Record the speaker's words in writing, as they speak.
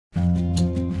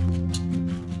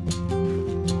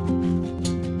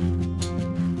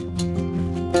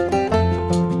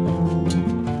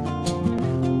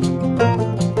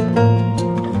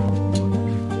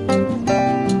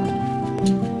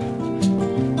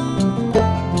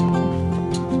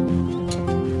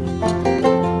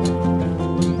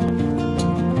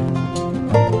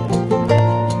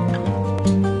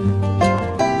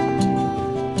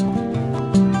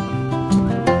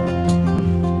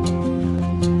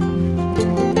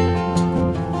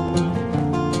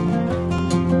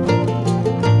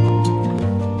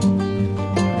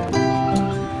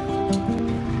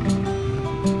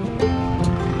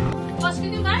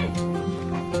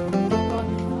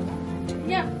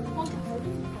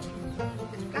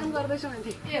गर्दैछु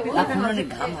भन्थे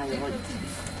घाम आयो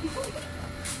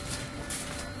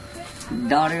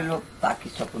डाँडेलो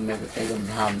पाकिसक्यो मेरो एकदम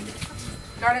घामले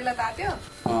डडेला तात्यो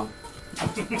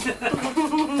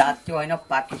तात्यो होइन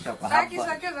पाकिसक्यो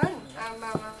झन्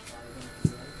आमामा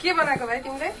के बनाएको भाइ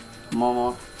तिमीले मोमो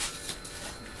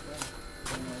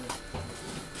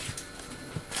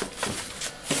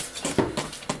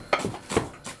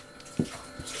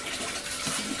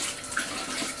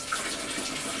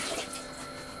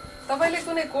तपाईले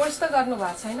कुनै कोर्स त गर्नु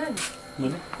भएको छैन नि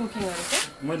मैले कुकिङहरु चाहिँ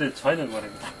मैले छैन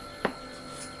गरेको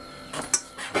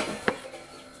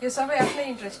यो सबै आफ्नै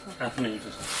इन्ट्रेस्ट हो आफ्नै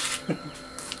इन्ट्रेस्ट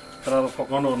तर अब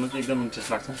पकाउनु गर्नु चाहिँ एकदम इन्ट्रेस्ट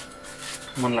लाग्छ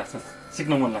मन लाग्छ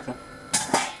सिक्न मन लाग्छ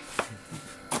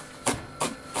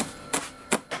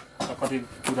कति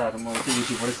कुराहरू म चाहिँ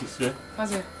युट्युबबाट सिक्छु है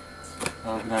हजुर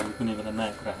उनीहरूले कुनै बेला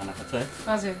नयाँ कुरा खान खोज्छ है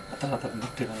हजुर हतार हतार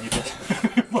मुक्ति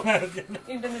बनाएर दिएन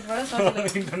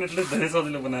इन्टरनेटले धेरै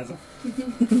सजिलो बनाएछ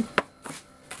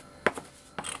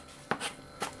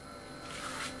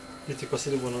यो चाहिँ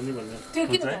कसरी बनाउने भन्ने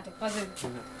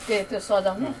त्यो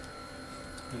सजाउनु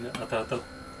हतार हतार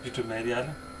युट्युबमा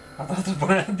हेरिहाल्यो हतार हतार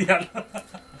बनाएर दिइहाल्यो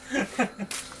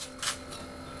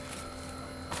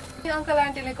अङ्कल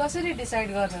आन्टीले कसरी डिसाइड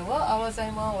गर्नुभयो अब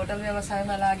चाहिँ म होटल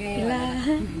व्यवसायमा लागेँ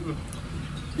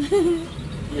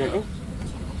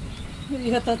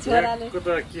यो त छोराले के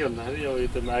भन्दाखेरि अब यो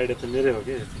त आइडिया त मेरै हो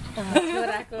कि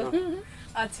छोराको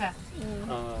अच्छा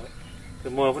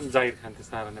म पनि जागिर खान्थेँ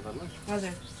सारा नेपालमा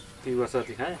हजुर 2 वर्ष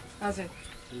जति खाएँ हजुर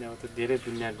अनि अब त धेरै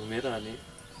दुनियाँ घुमेर अनि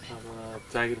अब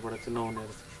जागिरबाट चाहिँ नहुने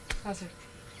रहेछ हजुर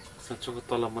साँच्चोको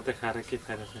तलब मात्रै खाएर के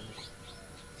फाइदा छैन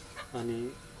अनि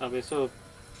अब यसो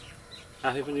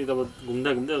आफै पनि अब घुम्दा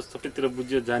घुम्दै सबैतिर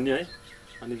बुझ्यो जान्यो है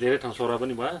अनि धेरै ठाउँ सरा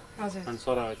पनि भयो अनि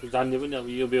सरा भएपछि जान्यो पनि अब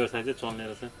यो व्यवसाय चाहिँ चल्ने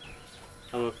रहेछ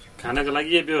अब खानाको लागि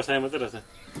यही व्यवसाय मात्रै रहेछ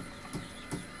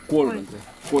कोल्ड हुन्छ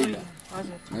कोइला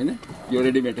होइन यो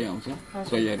रेडिमेडै आउँछ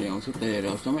तयारी आउँछ तयारी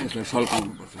अवस्थामा यसलाई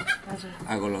सल्काउनुपर्छ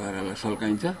आगो लगाएर यसलाई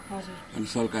सल्काइन्छ अनि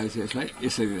सल्काएपछि यसलाई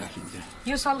यसरी राखिन्छ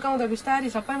यो सल्काउँदा बिस्तारै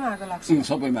सबैमा आगो लाग्छ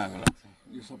सबैमा आगो लाग्छ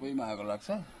यो सबैमा आगो लाग्छ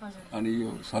अनि यो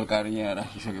सल्काएर यहाँ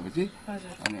राखिसकेपछि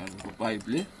अनि अर्को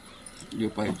पाइपले यो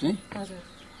पाइप चाहिँ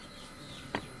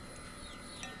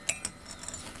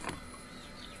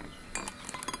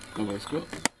अब यसको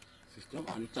सिस्टम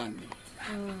अनि तान्ने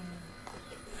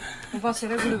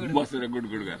बसेर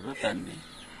गुडगुड गरेर तान्ने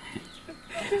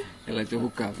यसलाई चाहिँ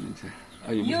हुक्का भनिन्छ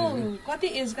यो कति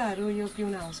एजकाहरू यो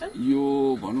पिउन आउँछ यो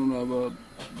भनौँ न अब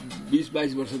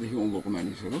 20-22 वर्षदेखि उँभोको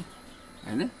मानिसहरू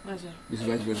होइन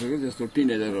 20-22 वर्षको जस्तो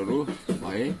टिनेजरहरू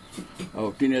भए अब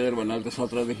टिनेजर भन्नाले त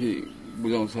 17 देखि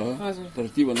बुझाउँछ तर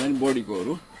तीभन्दा पनि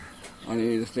बढीकोहरू अनि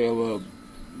जस्तै अब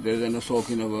धेरैजना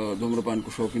शौकिन अब धुम्रपानको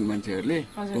शौकिन मान्छेहरूले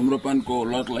धुम्रपानको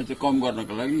लतलाई चाहिँ कम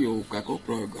गर्नको लागि यो हुक्काको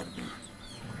प्रयोग गर्छन्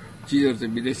चिजहरू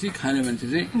चाहिँ विदेशी खाने मान्छे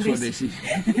चाहिँ स्वदेशी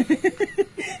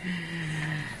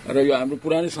र यो हाम्रो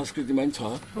पुरानै संस्कृतिमा पनि छ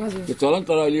त्यो चलन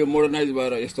तर अहिले यो मोडर्नाइज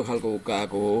भएर यस्तो खालको हुक्का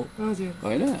आएको हो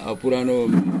होइन अब पुरानो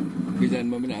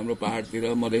डिजाइनमा पनि हाम्रो पहाडतिर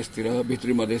मधेसतिर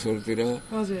भित्री मधेसहरूतिर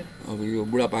अब यो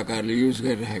बुढापाकाहरूले युज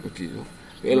गरिरहेको चिज हो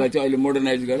यसलाई चाहिँ अहिले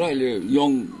मोडर्नाइज गरेर अहिले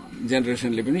यङ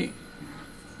जेनेरेसनले पनि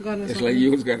यसलाई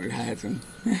युज गरिरहेका छन्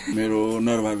मेरो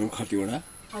नरबहादुर खतिवडा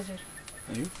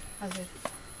है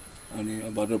अनि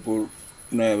भद्रपुर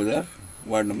नयाँ बजार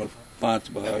वार्ड नम्बर 5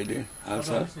 भयो अहिले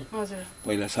हालसाल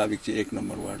पहिला साबिक चाहिँ 1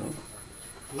 नम्बर वार्ड हो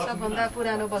सबभन्दा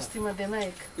पुरानो बस्ती मध्येमा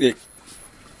एक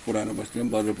पुरानो बस्तीमा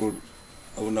भद्रपुर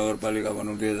अब नगरपालिका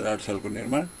भनौँ 2008 सालको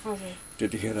निर्माण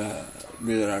त्यतिखेर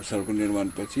 2008 सालको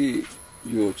निर्माणपछि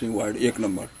यो चाहिँ वार्ड 1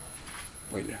 नम्बर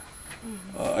पहिला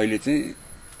अहिले चाहिँ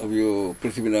अब यो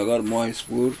पृथ्वीनगर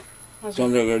महेशपुर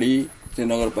चन्द्रगढी चाहिँ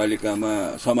नगरपालिकामा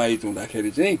समाहित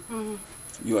हुँदाखेरि चाहिँ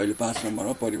यो अहिले 5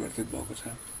 नम्बरमा परिवर्तित भएको छ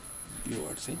यो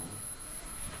वार्ड चाहिँ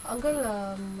अंकल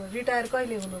रिटायर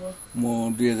कहिले हुनुभयो म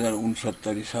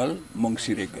 2069 साल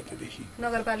मंसिर 1 गतेदेखि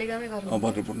नगरपालिकामै गर्नु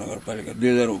भद्रपुर नगरपालिका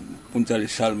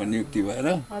 2039 सालमा नियुक्ति भएर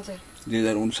हजुर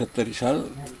 2069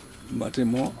 सालमा चाहिँ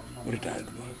म रिटायर्ड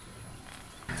भएँ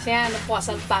सानो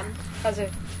पसल पान हजुर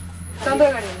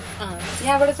चन्द्रगढी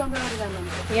यहाँबाट चन्द्रगढी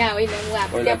जानुहुन्छ यहाँ होइन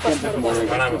उहाँको क्याम्पसमा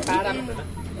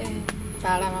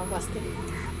भाडामा बस्थे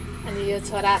अनि यो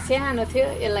छोरा सानो थियो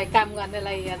यसलाई काम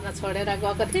गर्नेलाई हेर्न छोडेर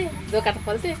गएको थिएँ दोकान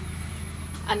खोल्थे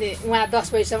अनि उहाँ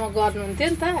 10 बजीसम्म गर्नुहुन्थ्यो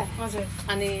नि त हजुर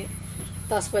अनि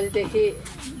 10 बजीदेखि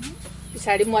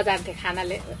पछाडि म जान्थेँ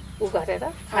खानाले उ गरेर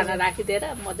खाना राखिदिएर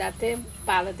म जान्थेँ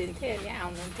पालो दिन्थेँ अनि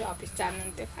आउनुहुन्थ्यो अफिस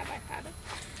जानुहुन्थ्यो खाना खाएर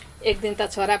एक दिन त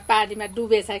छोरा पानीमा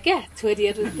डुबेछ क्या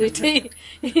छोरीहरू दुइटै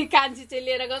कान्छी चाहिँ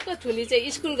लिएर गएको ठुली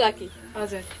चाहिँ स्कुल गएकी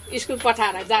हजुर स्कुल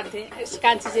पठाएर जान्थे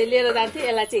कान्छी चाहिँ लिएर जान्थे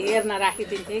यसलाई चाहिँ हेर्न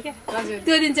राखिदिन्थे क्या हजुर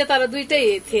त्यो दिन चाहिँ तर दुइटै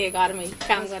थिए घरमै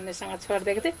काम गर्नेसँग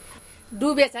छोडिदिएको थिएँ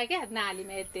डुबेछ क्या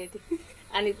नालीमा यति यति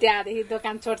अनि त्यहाँदेखि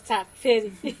दोकान छोडछाड फेरि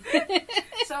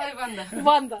सबै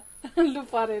बन्द लु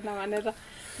परेन भनेर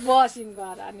बसिन्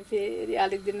घर अनि फेरि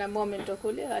अलिक दिनमा मोमेन्टो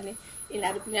खोल्यो अनि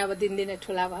यिनीहरू पनि अब दिनदिनै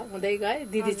ठुला भयो हुँदै गए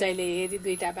दिदी चाहिँले हेरी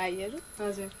दुईटा भाइहरू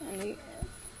हजुर अनि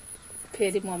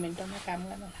फेरि मोमेन्टोमा काम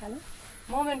गर्न थाल्यो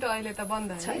मोमेन्टो अहिले त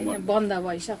बन्द छैन बन्द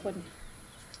भइसक्यो नि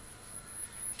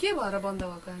के भएर बन्द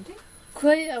भएको आन्टी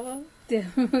खोइ अब त्यो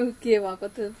के भएको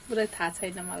त पुरै थाहा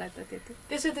छैन मलाई त त्यति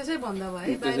त्यसै बन्द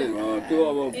भयो त्यो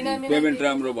अब पेमेन्ट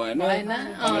राम्रो भएन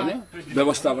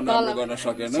व्यवस्थापन राम्रो गर्न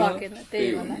सकेन त्यही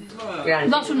होला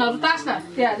लसुनहरू तास न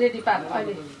त्यहाँ रेडी पार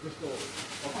अहिले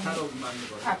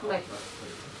आफूलाई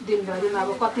दिनभरिमा अब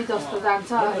कति जस्तो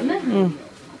जान्छ होइन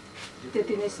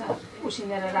त्यति नै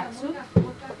उसिनेर राख्छु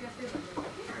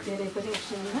धेरै पनि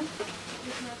उसिन्न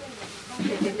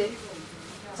त्यतिले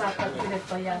 4-5 प्लेट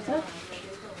भइहाल्छ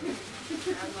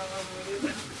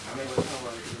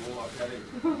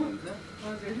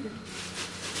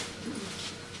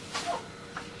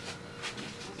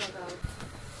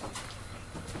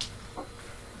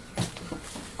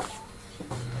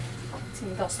एकछिन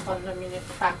 10-15 मिनट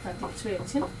पाक्न दिन्छु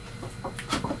एकछिन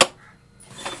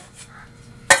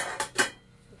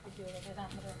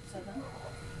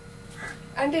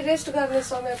आन्टी रेस्ट गर्ने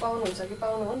समय पाउनुहुन्छ कि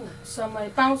पाउनुहुन्न समय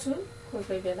पाउँछु कोही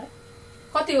कोही बेला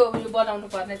कति हो यो बनाउनु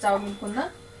पर्ने चाउमिन कुन्न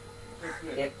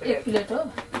 1 प्लेट हो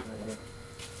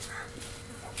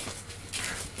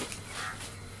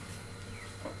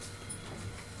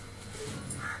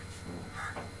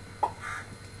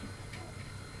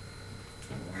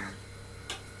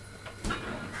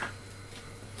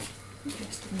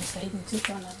मिसाइदिन्छु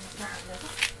चनामा हालेर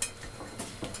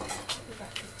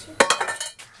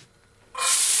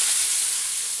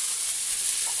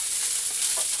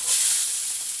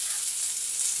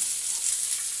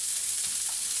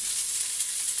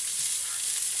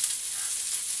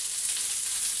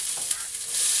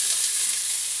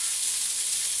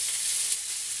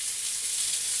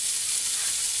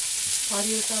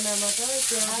हरियो चना मटर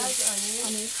प्याज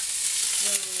अनि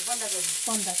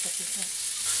बन्दाकोपी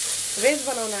भेज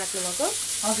बनाउन आँट्नु भएको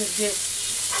हजुर भेज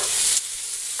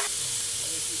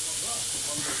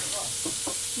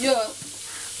यो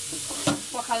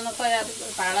पखाल्न तयार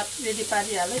भाँडा रेडी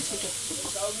पारिहाल्यो छिटो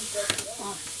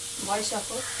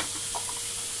भइसक्यो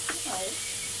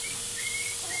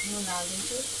नुन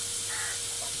हालिदिन्छु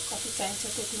कति चाहिन्छ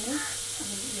त्यति नै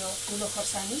अनि यो ठुलो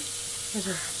खोर्सानी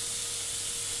हजुर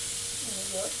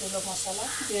यो ठुलो मसला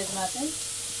भेजमा चाहिँ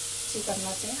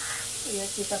चिकनमा चाहिँ यो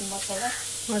चिकन मसला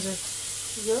हजुर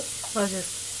यो हजुर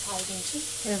हालिदिन्छु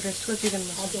एभरेस्टको चिकन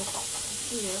मसला हजुर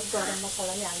यो गरम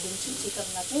मसला पनि हालिदिन्छु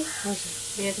चिकनमा चाहिँ हजुर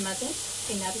भेजमा चाहिँ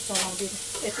यिनीहरू चलाउँदिनँ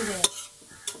यति नै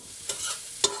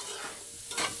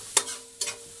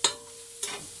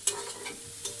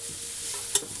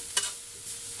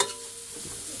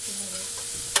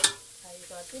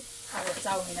अब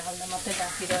चाउमिन हाल्न मात्रै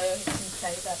बाँकी रह्यो एकछिन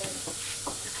फ्राई गरेर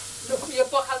लु यो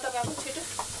पखाल त बाबु छिटो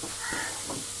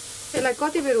यसलाई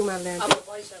कति बेर उमाल्दै अब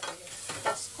भइसक्यो यो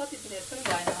कति मिनट पनि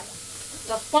भएन होला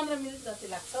 10-15 मिनट जति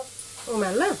लाग्छ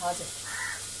उमाल्न हजुर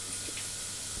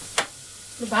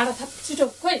लु भाँडा थप छिटो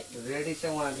खोइ रेडी छ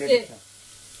उहाँ रेडी छ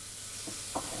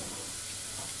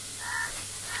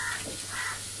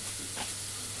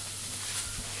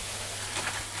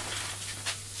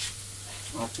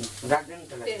राख्दैन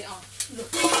त्यसलाई लु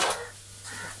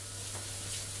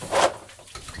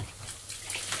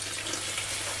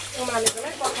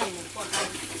उमालेकोलाई पखाल्नु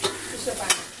चिसो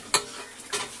पानी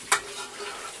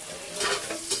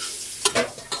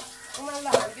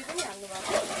उमाल्दा हर्दी पनि हाल्नु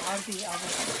भएको हर्दी अब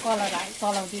कलर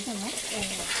चलाउँदिनँ म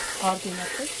हर्दी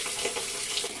मात्रै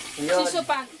चिसो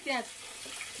पानी त्यहाँ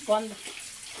बन्द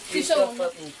चिसो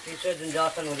जुन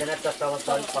जसन हुँदैन त्यसमा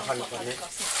तल पखाल्नु पर्ने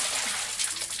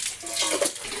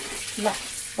ल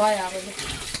भयो अब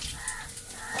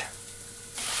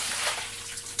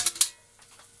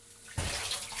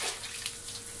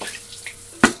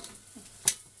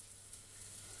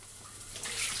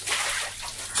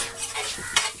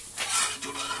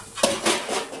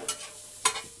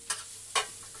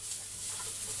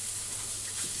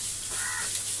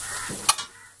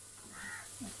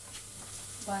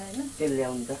भएन तेल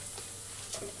ल्याउनु त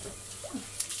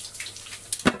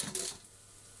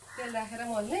तेल राखेर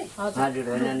मोल्ने हजुर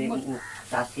होइन नि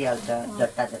तासिहाल्छ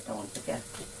जट्टा हुन्छ त्यहाँ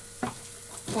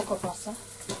कोको पर्छ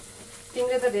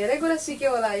तिमीले त धेरै कुरा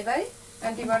सिक्यौ होला है भाइ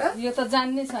आन्टीबाट यो त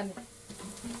जान्नै छ नि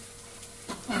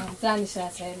जानिसकेको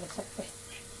छ यसले सबै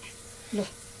ल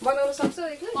बनाउन सक्छ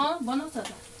एक्लै बनाउँछ त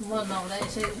म नहुँदा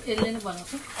यसै यसले नै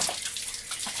बनाउँछु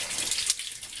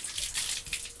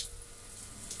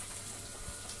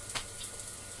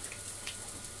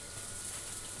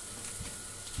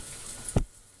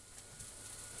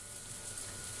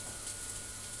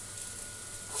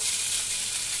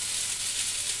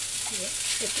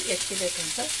एक प्लेट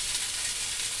हुन्छ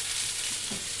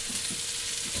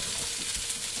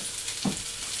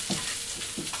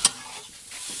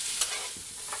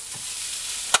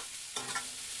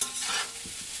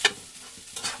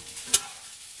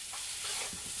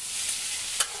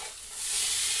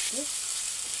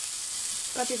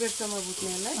कति बेरसम्म भुट्ने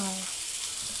यसलाई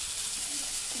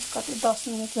कति 10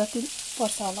 मिनट जति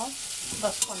पर्छ होला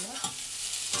 10-15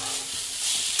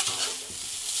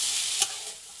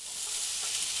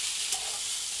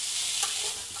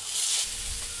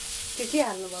 के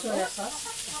हाल्नु भएको सोया सस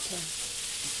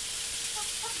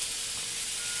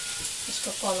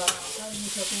यसको कलर आउँछ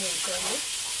मिठो पनि हुन्छ अहिले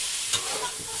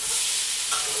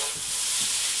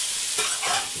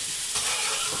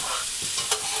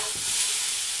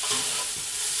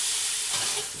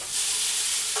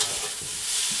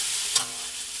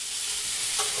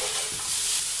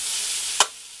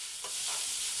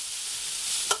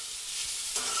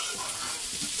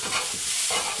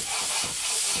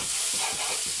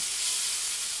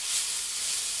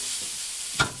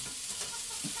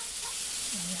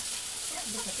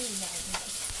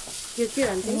के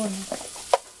हाल्छ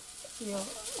यो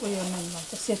उयो नुन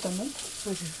भन्छ सेतो नुन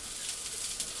हजुर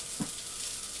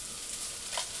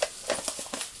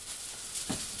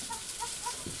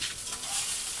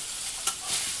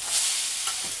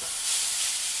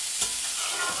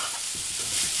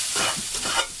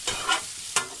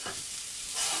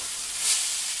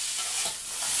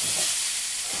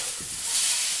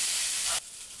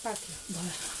पाक्यो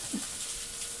भयो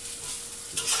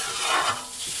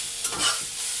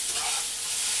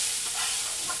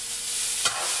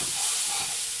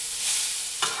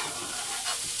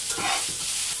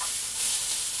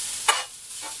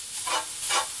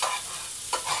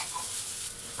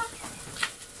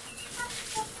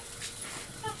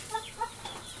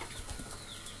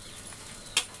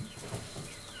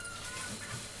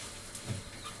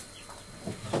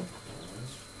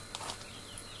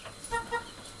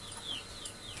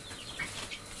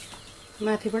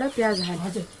माथिबाट प्याज हाल्नु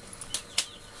हजुर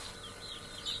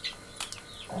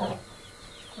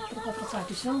कत्रो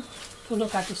काटिस् हौ ठुलो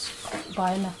काटिस्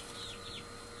भएन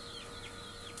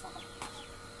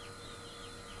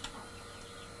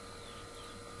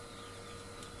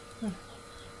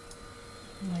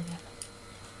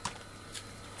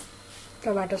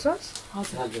टमाटर सस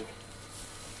हजुर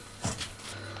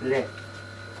ले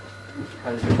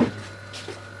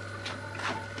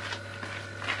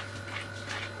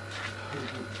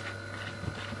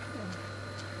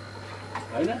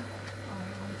होइन